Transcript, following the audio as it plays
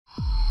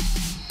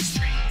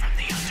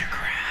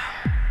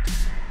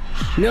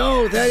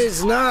No, that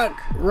is not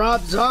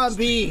Rob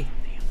Zombie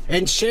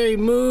and Sherry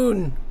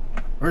Moon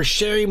or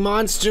Sherry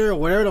Monster or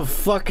whatever the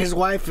fuck his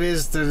wife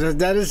is.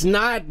 That is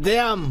not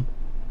them.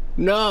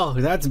 No,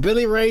 that's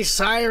Billy Ray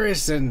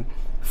Cyrus and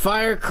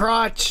Fire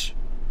Crotch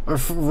or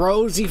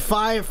Rosie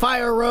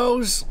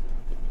FireRose.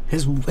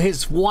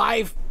 His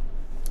wife,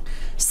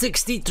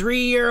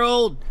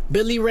 63-year-old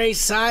Billy Ray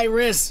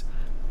Cyrus.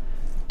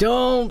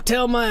 Don't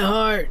tell my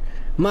heart,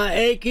 my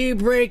achy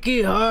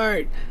breaky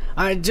heart.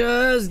 I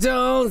just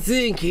don't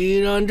think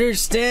he'd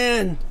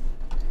understand.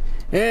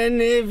 And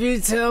if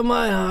you tell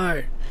my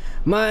heart,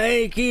 my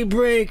achy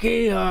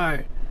breaky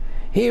heart,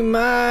 he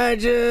might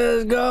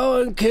just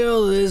go and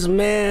kill this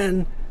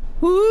man.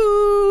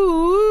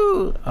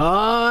 Woo!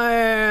 Oh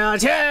yeah!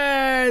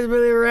 Cheers,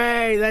 Billy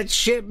Ray! That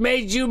shit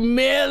made you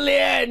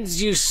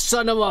millions, you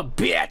son of a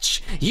bitch!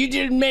 You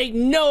didn't make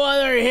no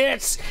other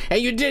hits, and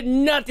you did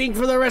nothing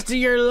for the rest of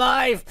your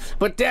life,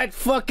 but that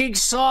fucking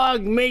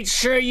song made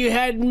sure you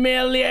had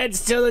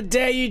millions till the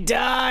day you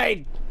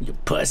died, you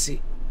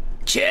pussy.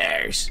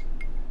 Cheers!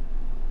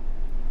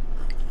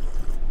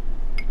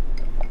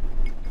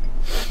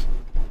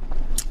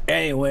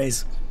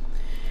 Anyways,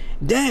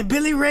 damn,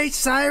 Billy Ray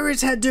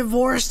Cyrus had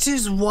divorced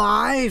his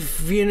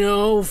wife, you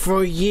know,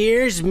 for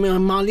years.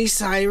 Molly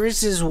Cyrus,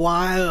 his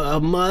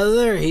wife,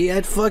 mother, he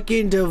had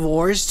fucking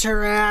divorced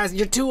her ass.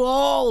 You're too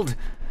old.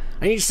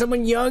 I need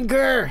someone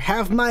younger,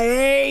 half my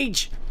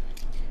age.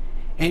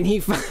 And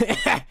he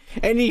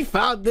and he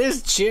found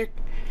this chick,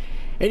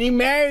 and he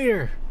married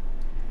her.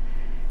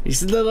 He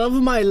said, the love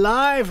of my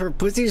life. Her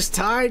pussy's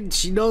tied.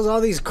 She knows all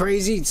these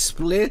crazy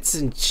splits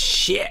and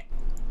shit.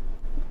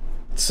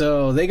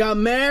 So they got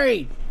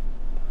married.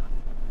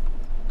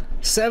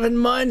 7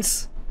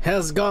 months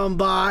has gone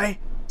by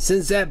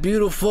since that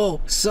beautiful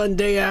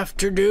Sunday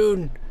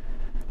afternoon.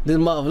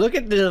 Look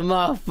at this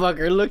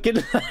motherfucker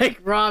looking like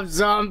Rob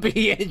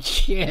Zombie and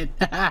shit.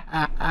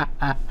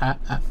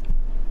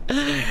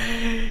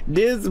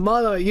 This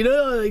mother, you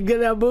know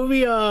that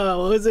movie,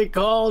 what was it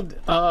called?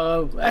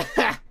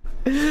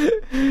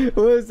 What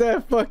was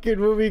that fucking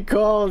movie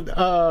called?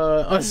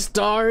 A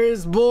Star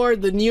Is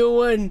Born, the new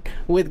one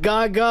with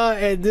Gaga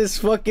and this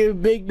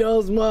fucking big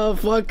nose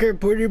motherfucker,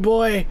 pretty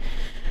boy.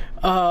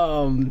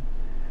 Hangover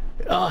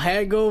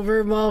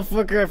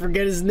motherfucker, I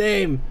forget his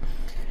name.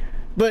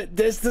 But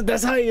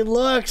that's how he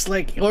looks,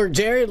 like, or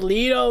Jared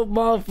Leto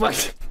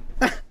motherfucker.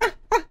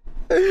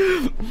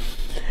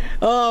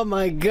 Oh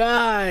my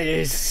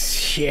god,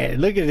 shit!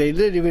 Look at it. He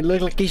didn't even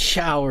look like he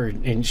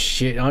showered and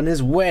shit on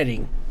his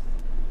wedding.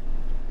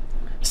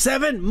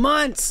 7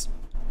 months,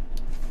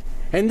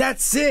 and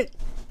that's it.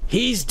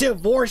 He's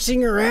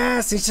divorcing her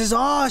ass. He says,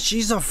 "Oh,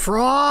 she's a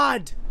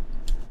fraud.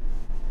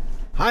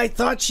 I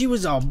thought she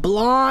was a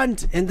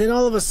blonde, and then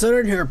all of a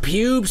sudden her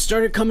pubes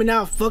started coming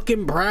out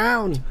fucking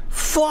brown.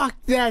 Fuck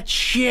that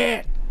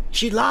shit.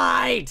 She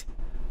lied."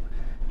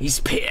 He's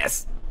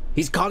pissed.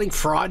 He's calling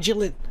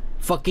fraudulent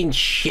fucking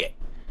shit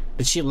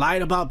that she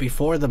lied about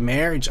before the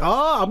marriage.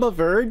 Oh, I'm a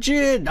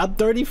virgin. I'm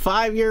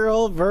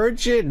 35-year-old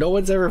virgin. No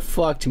one's ever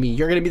fucked me.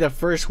 You're gonna be the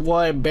first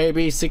one,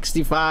 baby.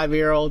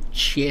 65-year-old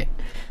shit.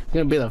 I'm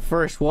gonna be the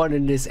first one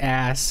in this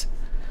ass.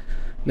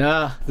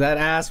 Nah, that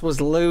ass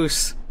was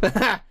loose.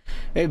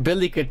 Hey,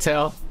 Billy could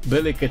tell.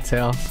 Billy could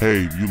tell.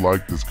 Hey, if you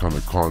like this kind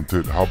of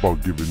content, how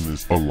about giving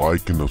this a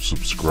like and a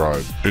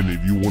subscribe? And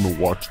if you want to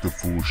watch the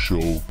full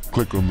show,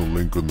 click on the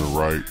link on the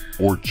right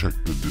or check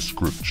the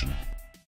description.